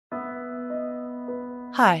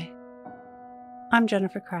Hi, I'm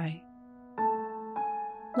Jennifer Cry.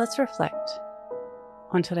 Let's reflect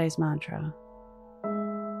on today's mantra.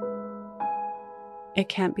 It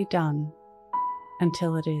can't be done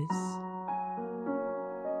until it is.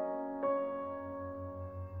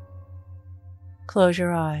 Close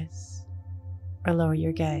your eyes or lower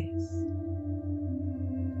your gaze.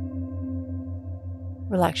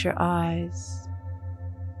 Relax your eyes.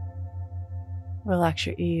 Relax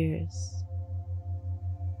your ears.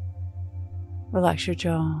 Relax your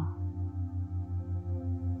jaw.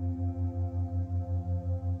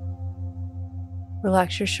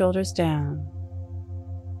 Relax your shoulders down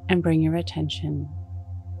and bring your attention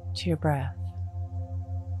to your breath.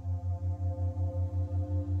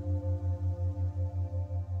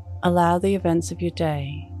 Allow the events of your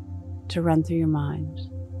day to run through your mind.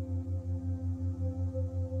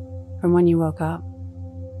 From when you woke up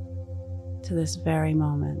to this very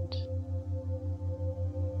moment.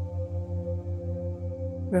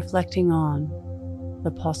 Reflecting on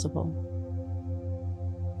the possible.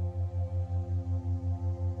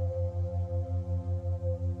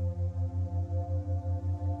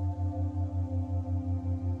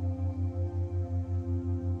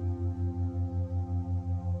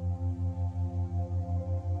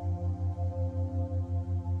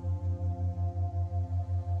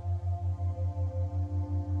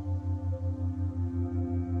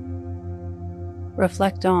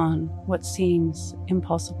 Reflect on what seems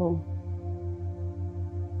impossible.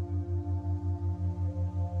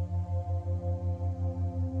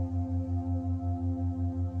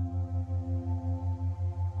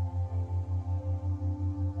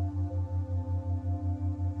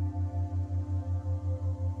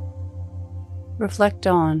 Reflect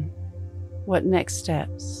on what next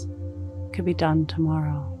steps could be done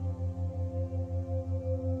tomorrow.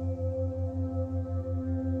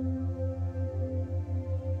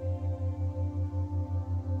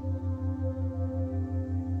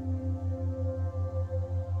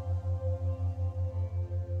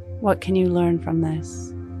 What can you learn from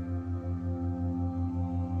this?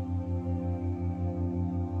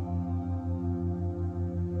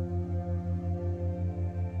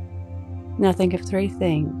 Now think of 3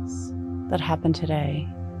 things that happened today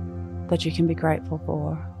that you can be grateful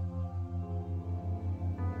for.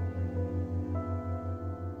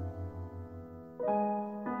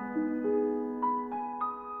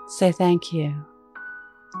 Say thank you,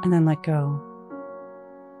 and then let go.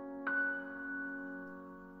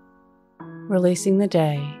 Releasing the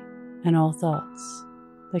day and all thoughts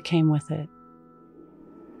that came with it.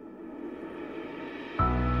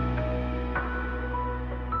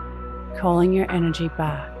 Calling your energy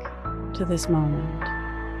back to this moment.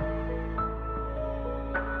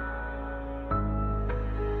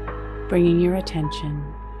 Bringing your attention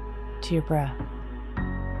to your breath.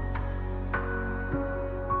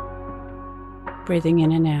 Breathing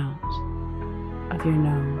in and out of your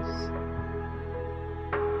nose.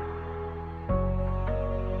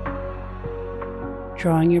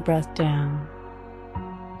 Drawing your breath down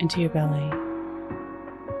into your belly,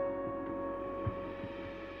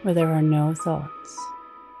 where there are no thoughts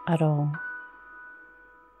at all.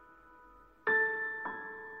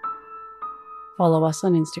 Follow us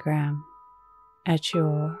on Instagram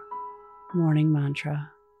 @YourMorningMantra.